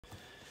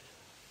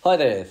Hi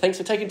there, thanks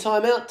for taking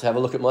time out to have a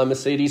look at my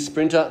Mercedes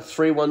Sprinter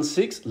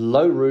 316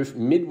 low roof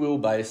mid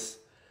wheelbase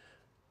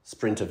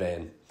Sprinter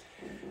van.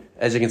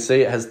 As you can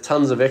see, it has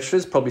tons of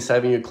extras, probably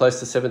saving you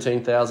close to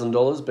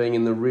 $17,000, being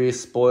in the rear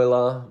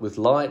spoiler with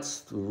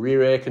lights, the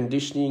rear air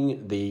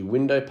conditioning, the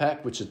window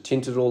pack, which is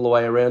tinted all the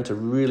way around to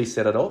really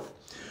set it off,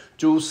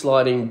 dual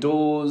sliding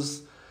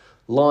doors,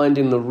 lined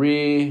in the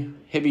rear,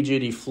 heavy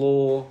duty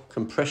floor,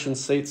 compression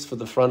seats for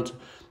the front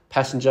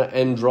passenger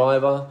and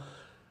driver.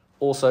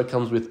 Also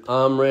comes with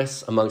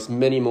armrests, amongst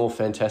many more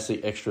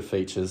fantastic extra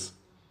features.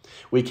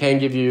 We can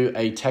give you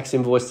a tax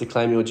invoice to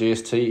claim your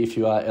GST if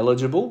you are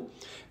eligible.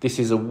 This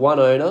is a one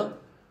owner,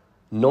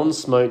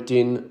 non-smoked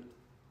in,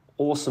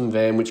 awesome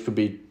van which could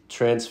be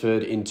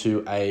transferred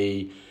into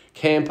a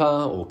camper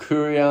or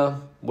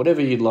courier,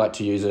 whatever you'd like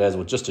to use it as,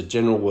 or just a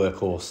general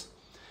workhorse.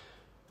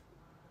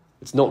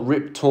 It's not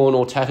ripped, torn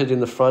or tattered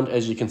in the front,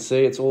 as you can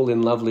see. It's all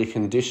in lovely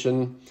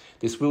condition.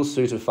 This will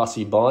suit a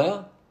fussy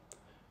buyer.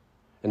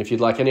 And if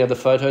you'd like any other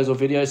photos or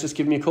videos, just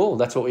give me a call.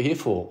 That's what we're here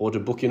for. Or to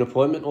book an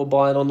appointment or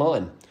buy it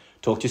online.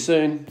 Talk to you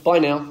soon. Bye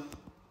now.